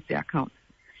even create their account.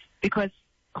 Because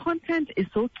content is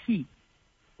so key.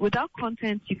 Without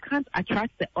content, you can't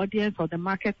attract the audience or the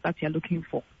market that you're looking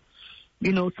for.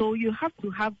 So you have to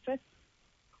have, first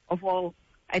of all,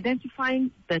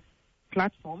 identifying the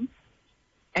platforms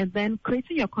and then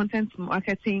creating your content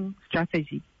marketing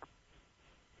strategy.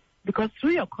 Because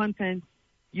through your content,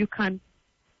 you can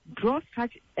draw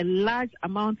such a large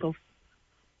amount of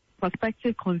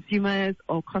prospective consumers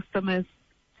or customers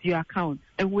to your account.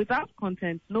 And without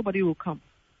content, nobody will come.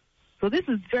 So this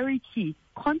is very key.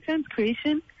 Content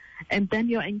creation and then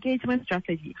your engagement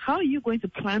strategy. How are you going to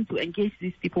plan to engage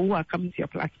these people who are coming to your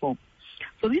platform?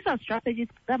 So these are strategies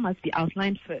that must be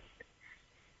outlined first.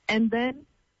 And then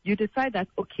you decide that,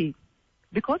 okay,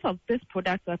 because of this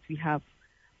product that we have,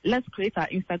 let's create our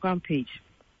Instagram page.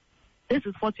 This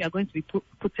is what you are going to be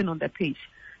putting on the page.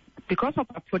 Because of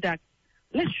our product,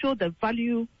 let's show the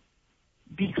value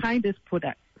behind this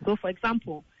product. So, for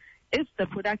example, if the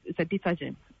product is a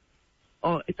detergent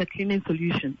or it's a cleaning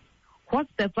solution, what's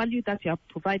the value that you are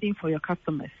providing for your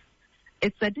customers?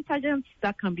 It's a detergent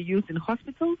that can be used in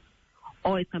hospitals,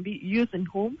 or it can be used in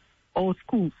homes or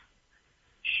schools.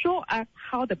 Show us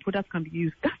how the product can be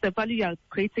used. That's the value you are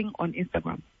creating on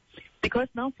Instagram. Because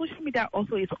now social media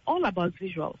also is all about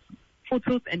visuals,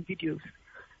 photos and videos.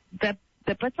 The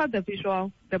better the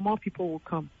visual, the more people will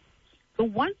come. So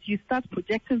once you start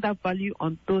projecting that value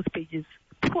on those pages,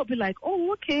 people will be like,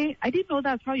 oh, okay, I didn't know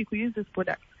that's how you could use this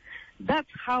product. That's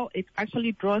how it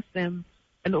actually draws them,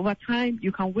 and over time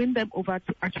you can win them over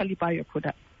to actually buy your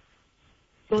product.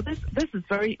 So this is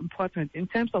very important in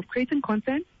terms of creating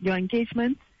content, your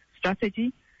engagement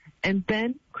strategy, and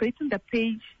then creating the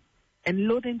page and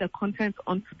loading the content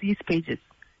onto these pages.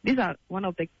 These are one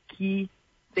of the key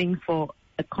things for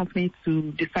a company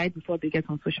to decide before they get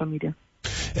on social media.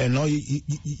 And now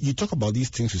you talk about these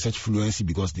things with such fluency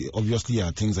because they obviously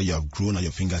are things that you have grown at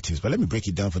your fingertips. But let me break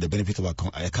it down for the benefit of a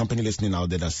company listening out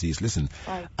there that says, listen,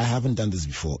 right, I haven't done this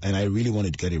before and I really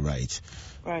wanted to get it right.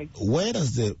 Right.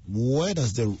 What's the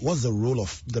role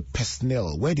of the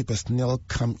personnel? Where do personnel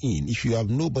come in? If you have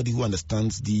nobody who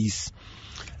understands these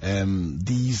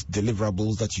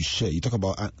deliverables that you share, you talk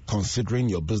about considering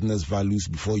your business values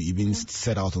before you even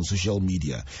set out on social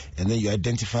media, and then you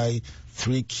identify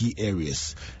 3 key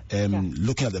areas.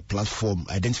 Looking at the platform,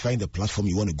 identifying the platform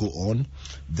you want to go on,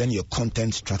 then your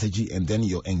content strategy, and then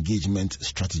your engagement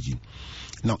strategy.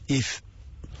 Now,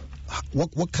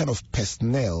 what kind of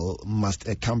personnel must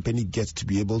a company get to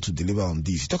be able to deliver on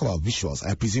these? You talk about visuals.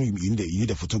 I presume you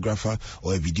need a photographer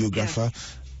or a videographer.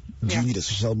 Yes. Do you need a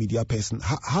social media person?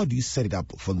 How do you set it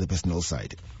up from the personnel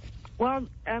side? Well,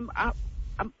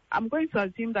 I'm going to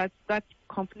assume that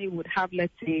company would have,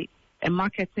 let's say, a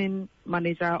marketing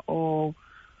manager or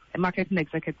a marketing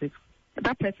executive.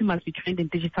 That person must be trained in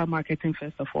digital marketing,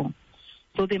 first of all.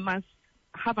 So they must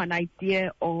have an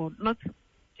idea, or not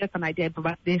just an idea,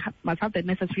 but they must have the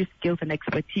necessary skills and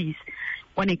expertise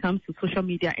when it comes to social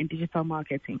media and digital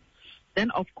marketing. Then,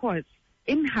 of course,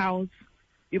 in-house,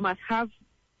 you must have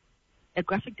a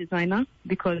graphic designer,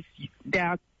 because there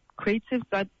are creatives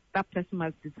that person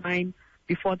must design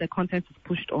before the content is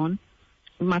pushed on.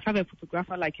 You must have a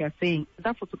photographer, like you're saying.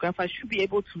 That photographer should be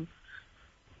able to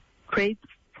create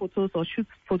photos or shoot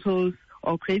photos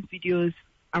or create videos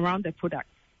around the product.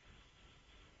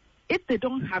 If they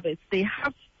don't have it, they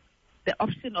have the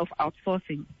option of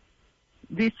outsourcing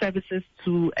these services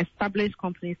to established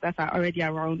companies that are already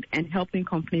around and helping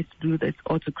companies to do this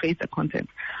or to create the content.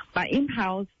 But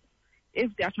in-house, if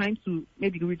they are trying to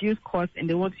maybe reduce costs and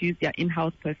they want to use their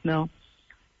in-house personnel,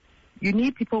 you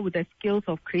need people with the skills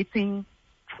of creating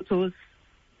photos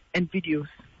and videos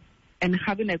and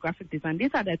having a graphic design.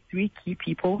 These are the 3 key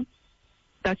people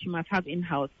that you must have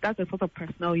in-house. That's the sort of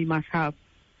personnel you must have.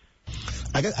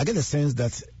 I get the sense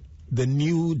that the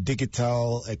new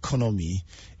digital economy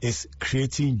is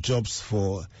creating jobs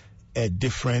for a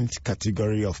different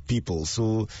category of people.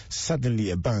 So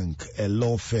suddenly a bank, a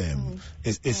law firm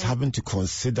is having to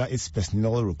consider its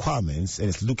personnel requirements, and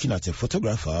it's looking at a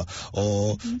photographer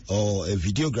or a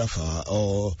videographer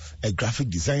or a graphic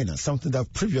designer, something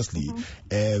that previously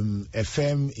a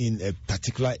firm in a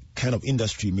particular kind of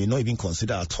industry may not even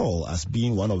consider at all as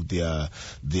being one of their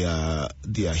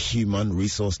human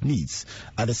resource needs.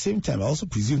 At the same time, I also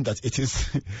presume that it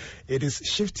is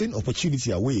shifting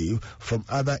opportunity away from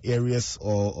other areas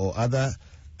or other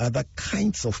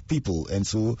kinds of people, and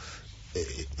so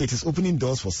it is opening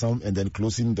doors for some and then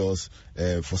closing doors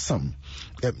for some.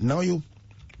 Now you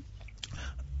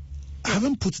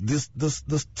haven't put this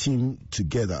team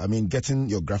together. I mean, getting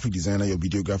your graphic designer, your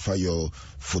videographer, your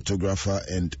photographer,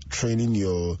 and training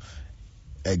your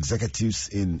executives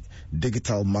in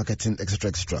digital marketing,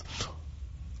 etc.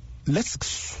 Let's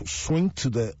swing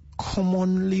to the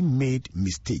commonly made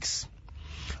mistakes,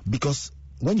 because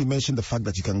when you mention the fact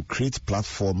that you can create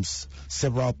platforms,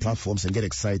 several platforms, and get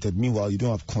excited, meanwhile you don't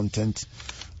have content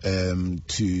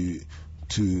to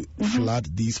to flood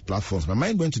these platforms. My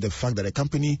mind went to the fact that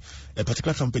a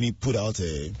particular company put out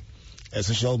a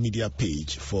social media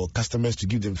page for customers to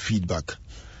give them feedback.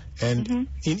 And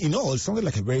in all, it sounded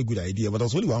like a very good idea, but there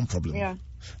was only one problem. Yeah.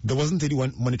 There wasn't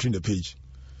anyone monitoring the page.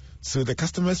 So the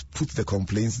customers put the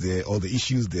complaints there or the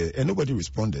issues there, and nobody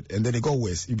responded. And then it got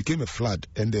worse. It became a flood,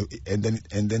 and then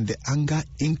the anger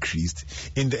increased.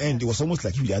 In the end, it was almost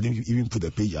like if you hadn't even put the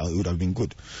page out, it would have been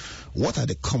good. What are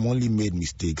the commonly made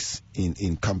mistakes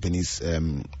in companies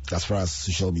as far as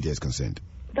social media is concerned?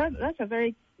 That's a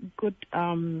very good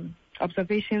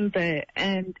observation there,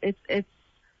 and it's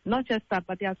not just that,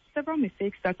 but there are several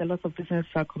mistakes that a lot of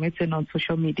businesses are committing on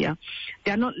social media.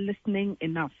 They are not listening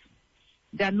enough.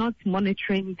 They are not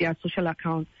monitoring their social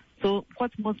accounts. So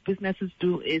what most businesses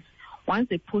do is once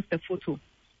they post a photo,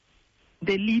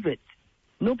 they leave it.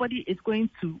 Nobody is going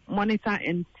to monitor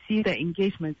and see the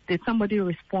engagement. Did somebody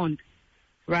respond,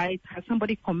 right? Has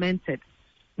somebody commented?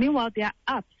 Meanwhile, there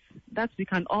are apps that we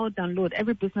can all download.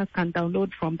 Every business can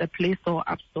download from the Play Store,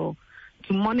 App Store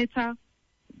to monitor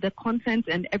the content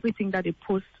and everything that they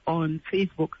post on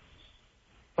Facebook,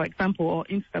 for example, or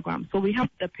Instagram. So we have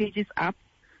the Pages app.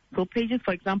 So Pages,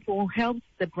 for example, helps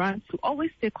the brands to always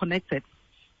stay connected,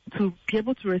 to be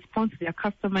able to respond to their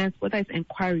customers, whether it's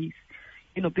inquiries,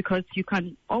 because you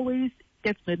can always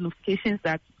get the notifications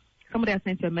that somebody has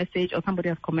sent you a message or somebody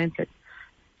has commented.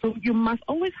 So you must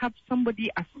always have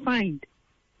somebody assigned,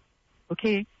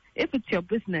 okay? If it's your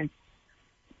business,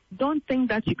 don't think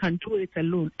that you can do it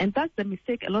alone. And that's the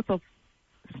mistake a lot of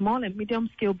small and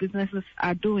medium-scale businesses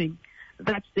are doing,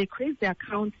 that they create their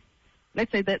accounts. Let's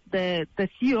say that the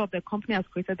CEO of the company has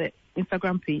created the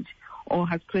Instagram page or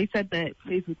has created the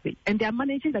Facebook page, and they are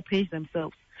managing the page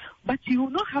themselves. But you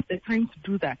will not have the time to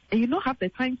do that, and you don't have the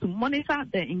time to monitor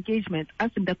the engagement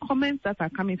as in the comments that are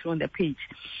coming through on the page.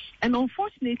 And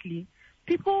unfortunately,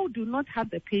 people do not have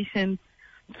the patience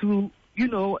to,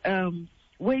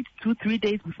 wait 2-3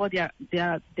 days before their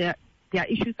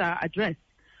issues are addressed.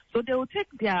 So they will take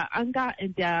their anger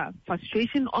and their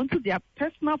frustration onto their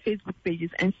personal Facebook pages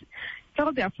and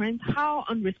tell their friends how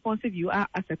unresponsive you are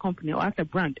as a company or as a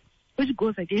brand, which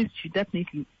goes against you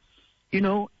definitely,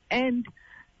 and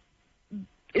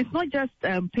it's not just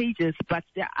Pages, but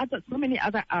there are so many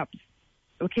other apps,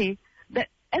 okay, that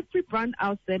every brand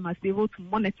out there must be able to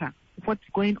monitor what's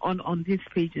going on these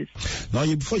pages. Now,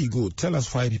 before you go, tell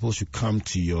us why people should come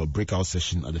to your breakout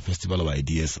session at the Festival of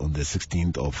Ideas on the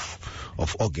 16th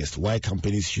of August. Why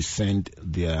companies should send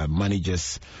their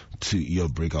managers to your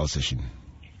breakout session.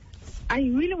 I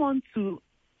really want to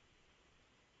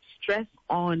stress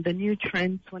on the new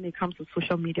trends when it comes to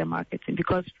social media marketing,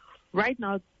 because right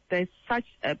now there's such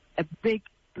a big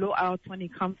blowout when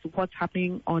it comes to what's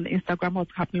happening on Instagram,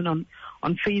 what's happening on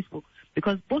Facebook,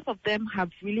 because both of them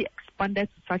have really expanded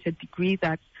to such a degree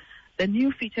that the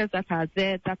new features that are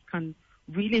there that can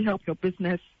really help your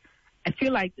business, I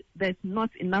feel like there's not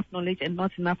enough knowledge and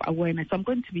not enough awareness. So I'm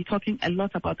going to be talking a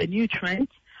lot about the new trends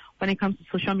when it comes to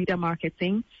social media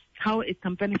marketing, how it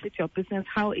can benefit your business,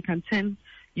 how it can turn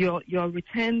your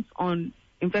returns on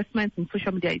investments in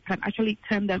social media, it can actually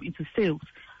turn them into sales,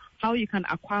 how you can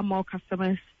acquire more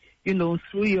customers,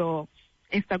 through your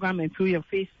Instagram and through your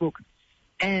Facebook.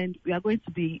 And we are going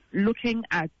to be looking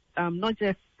at not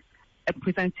just a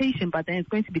presentation, but then it's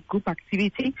going to be group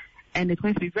activity, and it's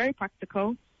going to be very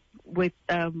practical with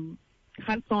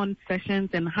hands-on sessions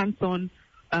and hands-on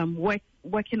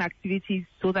working activities,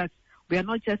 so that we are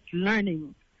not just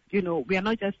learning, we are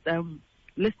not just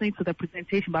listening to the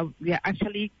presentation, but we are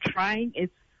actually trying it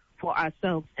for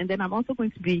ourselves. And then I'm also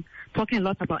going to be talking a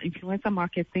lot about influencer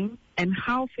marketing and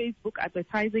how Facebook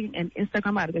advertising and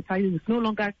Instagram advertising is no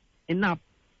longer enough.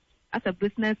 As a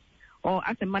business or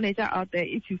as a manager out there,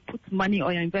 if you put money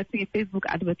or you're investing in Facebook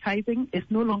advertising, it's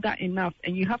no longer enough,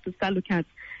 and you have to start looking at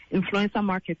influencer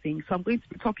marketing. So I'm going to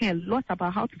be talking a lot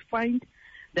about how to find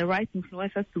the right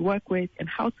influencers to work with and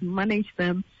how to manage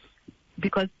them,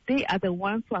 because they are the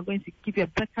ones who are going to give you a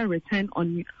better return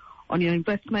on your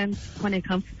investment when it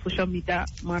comes to social media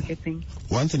marketing.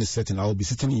 One thing is certain, I will be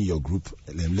sitting in your group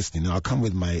listening. I'll come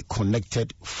with my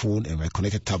connected phone and my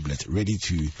connected tablet, ready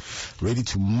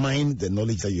to mine the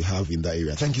knowledge that you have in that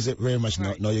area. Thank you very much,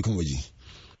 Naoyo Kumoji.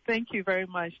 Thank you very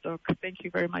much, Doc. Thank you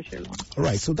very much, everyone. All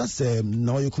right, so that's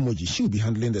Naoyo Kumoji. She will be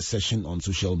handling the session on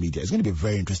social media. It's going to be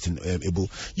very interesting, Abel.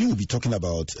 You will be talking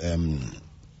about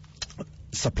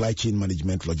supply chain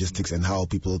management, logistics, and how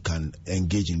people can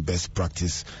engage in best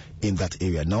practice in that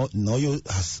area. Now, Naoyo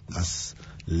has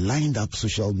lined up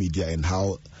social media and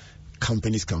how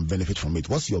companies can benefit from it.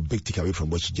 What's your big takeaway from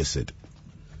what she just said?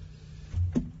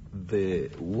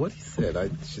 what he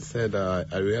said. She said,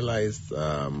 I realized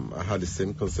I had the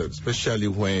same concept, especially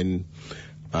when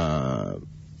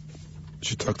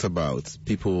she talked about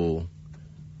people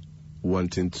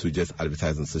wanting to just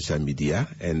advertise on social media,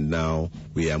 and now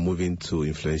we are moving to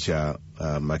influential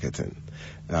marketing.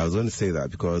 I was going to say that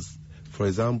because, for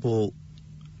example,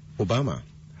 Obama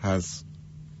has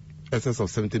excess of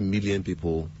 70 million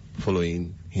people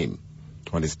following him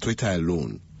on his Twitter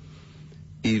alone.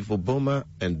 If Obama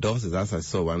endorses, as I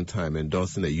saw one time,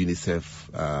 endorsing a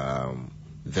UNICEF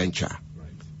venture,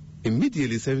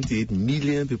 immediately 78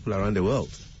 million people around the world.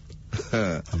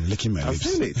 I'm licking my lips.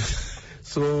 I've seen it.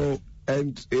 So,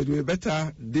 and it will be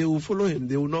better, they will follow him,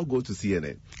 they will not go to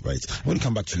CNN. Right. I want to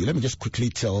come back to you. Let me just quickly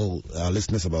tell our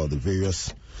listeners about the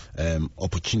various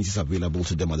opportunities available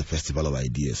to them at the Festival of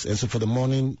Ideas. And so for the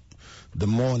morning,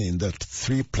 the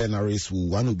three plenaries,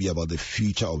 one will be about the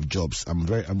future of jobs. I'm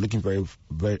looking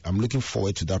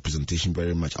forward to that presentation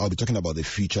very much. I'll be talking about the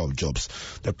future of jobs,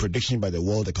 the prediction by the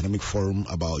World Economic Forum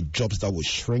about jobs that will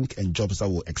shrink and jobs that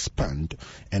will expand.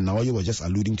 And now you were just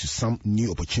alluding to some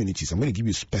new opportunities. I'm going to give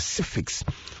you specifics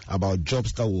about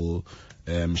jobs that will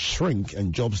shrink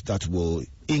and jobs that will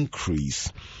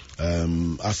increase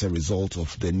as a result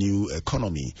of the new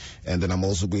economy. And then I'm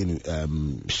also going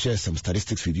to share some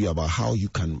statistics with you about how you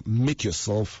can make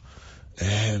yourself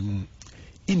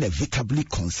inevitably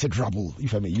considerable,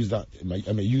 if I may use that.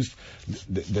 I may use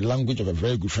the language of a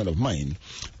very good friend of mine,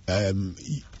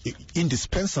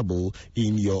 indispensable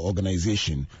in your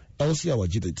organization. Elsie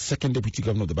Awaji, the second deputy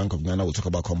governor of the Bank of Ghana, will talk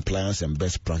about compliance and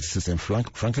best practices, and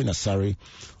Franklin Asari,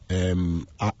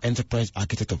 our enterprise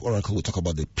architect of Oracle, will talk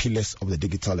about the pillars of the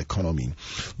digital economy.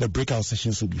 The breakout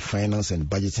sessions will be finance and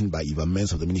budgeting by Eva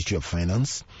Menz of the Ministry of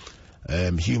Finance,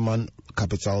 human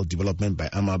capital development by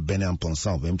Ama Bene and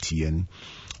Ponsa of MTN,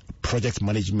 project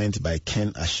management by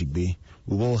Ken Ashigbe.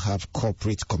 We will have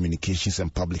corporate communications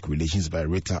and public relations by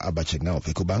Rita Abachegna of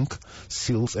EcoBank,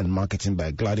 sales and marketing by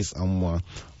Gladys Amwa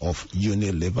of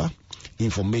Unilever,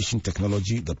 information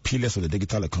technology, the pillars of the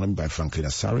digital economy by Franklin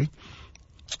Asari,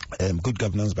 good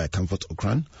governance by Comfort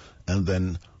Okran, and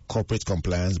then corporate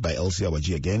compliance by Elsie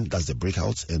Awaji again. That's the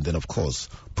breakout. And then, of course,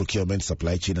 procurement,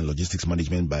 supply chain, and logistics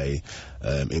management by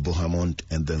Abel Hammond,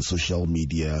 and then social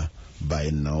media by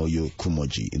Naoyo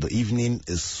Kumoji. In the evening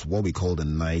is what we call the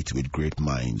Night with Great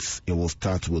Minds. It will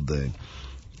start with the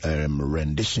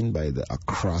rendition by the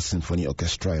Accra Symphony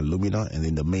Orchestra and Lumina, and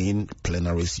in the main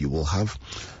plenaries you will have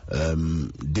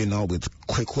dinner with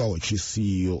Kweku Awatri,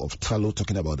 CEO of Talo,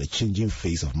 talking about the changing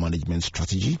face of management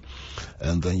strategy,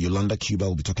 and then Yolanda Cuba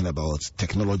will be talking about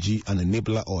technology, an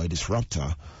enabler or a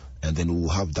disruptor, and then we'll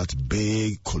have that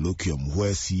big colloquium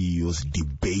where CEOs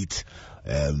debate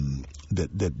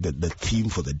the theme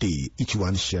for the day, each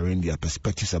one sharing their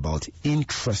perspectives about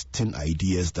interesting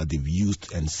ideas that they've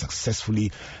used and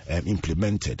successfully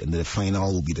implemented. And the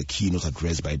final will be the keynote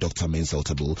address by Dr. Mensa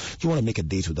Otable. You want to make a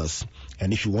date with us,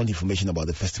 and if you want information about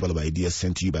the Festival of Ideas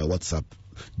sent to you by WhatsApp,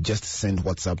 just send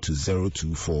WhatsApp to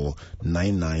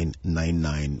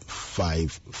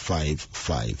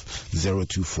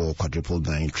 024-9999-555,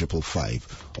 024-999-555,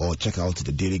 or check out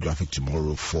the Daily Graphic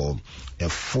tomorrow for a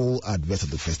full advert of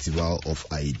the Festival of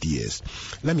Ideas.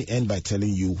 Let me end by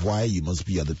telling you why you must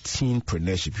be at the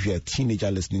teenpreneurship. If you're a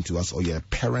teenager listening to us, or you're a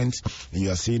parent and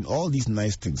you are saying all these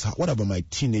nice things, what about my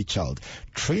teenage child?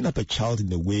 Train up a child in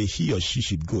the way he or she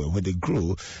should go, and when they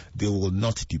grow, they will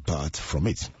not depart from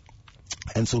it.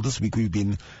 And so this week we've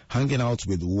been hanging out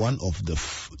with one of the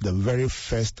very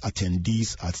first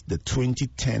attendees at the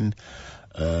 2010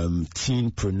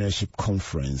 Teenpreneurship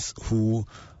Conference, who,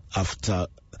 after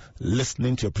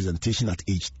listening to a presentation at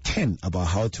age 10 about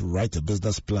how to write a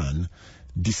business plan,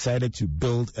 decided to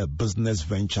build a business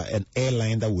venture, an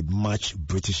airline that would match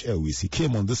British Airways. He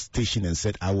came on this station and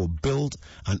said, I will build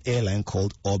an airline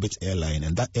called Orbit Airline,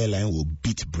 and that airline will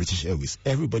beat British Airways.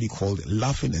 Everybody called,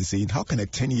 laughing and saying, how can a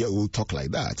 10-year-old talk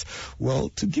like that?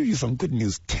 Well, to give you some good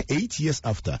news, 8 years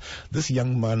after, this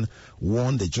young man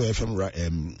won the Joy FM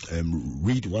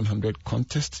Read 100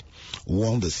 contest,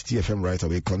 won the City FM Right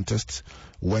Away contest,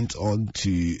 went on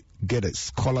to get a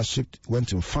scholarship, went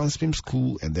to Fanspeem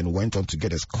School, and then went on to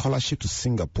get a scholarship to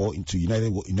Singapore into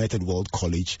United World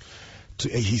College.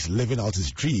 He's living out his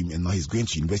dream, and now he's going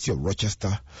to University of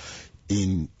Rochester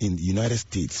in the United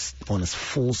States on a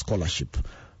full scholarship.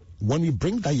 When we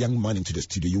bring that young man into the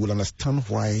studio, you will understand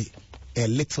why a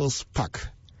little spark,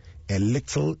 a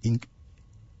little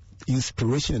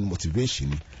inspiration and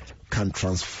motivation can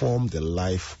transform the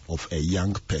life of a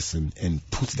young person and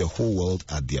put the whole world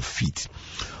at their feet.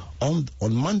 On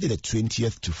Monday the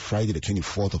 20th to Friday the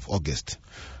 24th of August,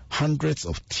 hundreds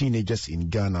of teenagers in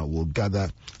Ghana will gather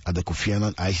at the Kofi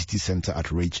Annan ICT Center at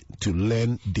Ridge to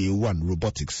learn Day 1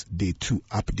 robotics, Day 2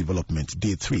 app development,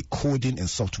 Day 3 coding and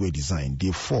software design,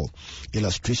 Day 4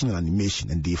 illustration and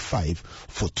animation, and Day 5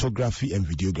 photography and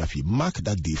videography. Mark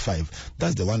that Day 5.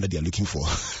 That's the one that they are looking for.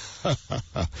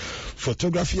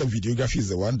 Photography and videography is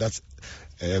the one that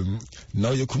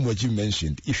Naoya Kumwaji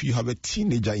mentioned. If you have a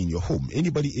teenager in your home,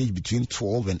 anybody aged between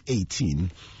 12 and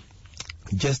 18,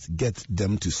 just get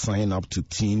them to sign up to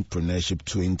Teenpreneurship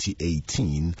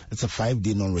 2018. It's a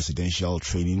 5-day non-residential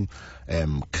training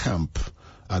camp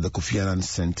at the Kofi Annan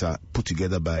Center, put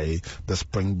together by the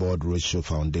Springboard Roadshow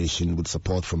Foundation with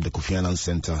support from the Kofi Annan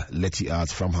Center, Letty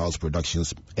Arts, Farmhouse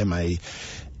Productions,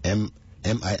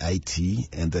 MIIT,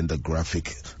 and then the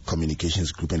Graphic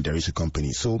Communications Group and Derisu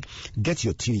Company. So get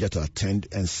your teenager to attend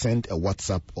and send a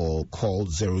WhatsApp or call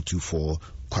 024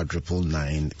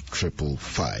 999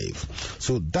 555.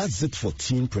 So that's it for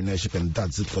Teenpreneurship, and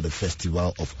that's it for the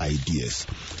Festival of Ideas.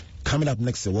 Coming up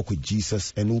next, a Walk with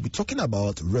Jesus, and we'll be talking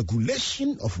about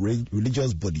regulation of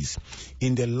religious bodies.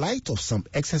 In the light of some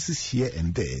excesses here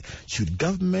and there, should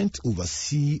government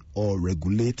oversee or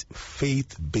regulate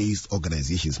faith-based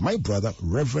organizations? My brother,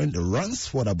 Reverend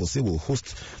Ransford Abose, will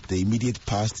host the immediate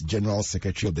past General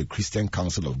Secretary of the Christian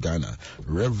Council of Ghana,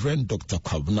 Reverend Dr.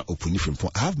 Kwabena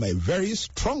Opunifrimpo. I have my very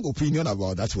strong opinion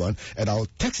about that one, and I'll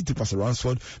text it to Pastor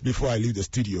Ransford before I leave the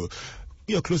studio.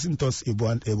 Your closing thoughts, Ebo,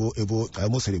 I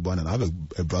almost said Ebo, and I have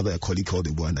a brother, a colleague called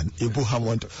Ebo, and Ebo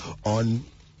Hammond on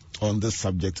the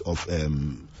subject of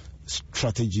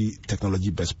strategy, technology,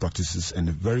 best practices, and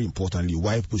very importantly,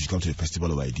 why people should come to the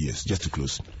Festival of Ideas. Just to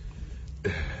close.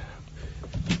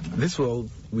 This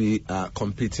world, we are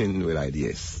competing with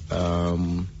ideas.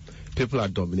 People are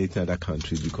dominating other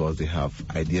countries because they have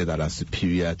ideas that are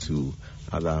superior to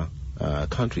other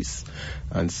countries.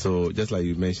 And so, just like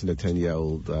you mentioned, a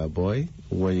 10-year-old boy,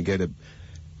 when you get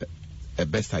a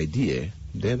best idea,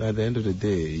 then at the end of the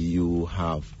day, you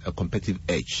have a competitive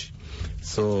edge.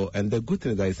 So, and the good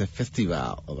thing is that it's a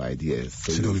festival of ideas.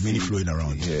 So there will be many flowing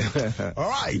around. Yeah. All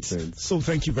right. So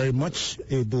thank you very much,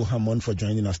 Ebo Hammond, for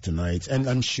joining us tonight. And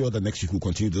I'm sure that next week we'll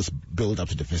continue this build up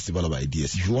to the Festival of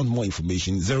Ideas. If you want more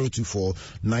information, 024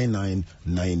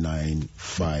 9999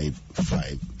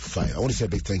 555. I want to say a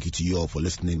big thank you to you all for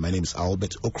listening. My name is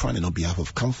Albert Okran, and on behalf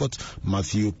of Comfort,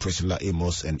 Matthew, Priscilla,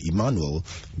 Amos, and Emmanuel,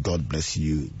 God bless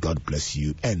you,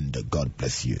 and God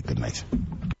bless you. Good night.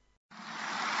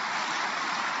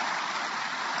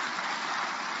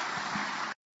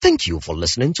 Thank you for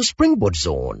listening to Springboard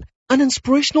Zone, an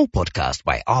inspirational podcast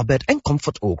by Albert and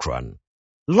Comfort Okran.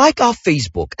 Like our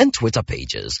Facebook and Twitter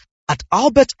pages at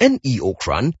Albert N.E.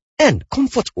 Okran and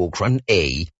Comfort Okran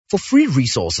A for free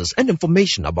resources and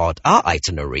information about our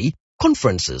itinerary,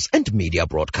 conferences, and media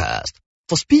broadcast.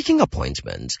 For speaking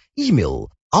appointments, email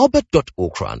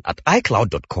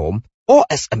albert.okran@icloud.com or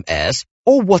SMS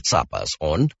or WhatsApp us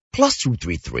on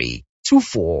 +233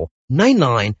 24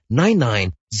 99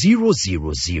 99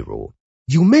 000.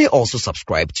 You may also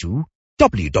subscribe to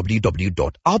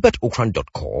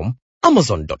www.albertokran.com,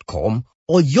 amazon.com,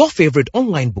 or your favorite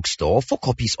online bookstore for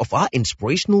copies of our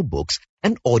inspirational books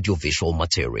and audiovisual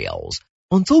materials.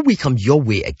 Until we come your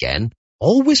way again,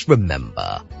 always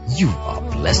remember, you are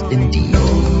blessed indeed.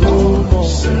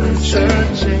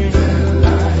 Searching,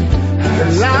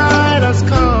 the light has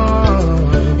come.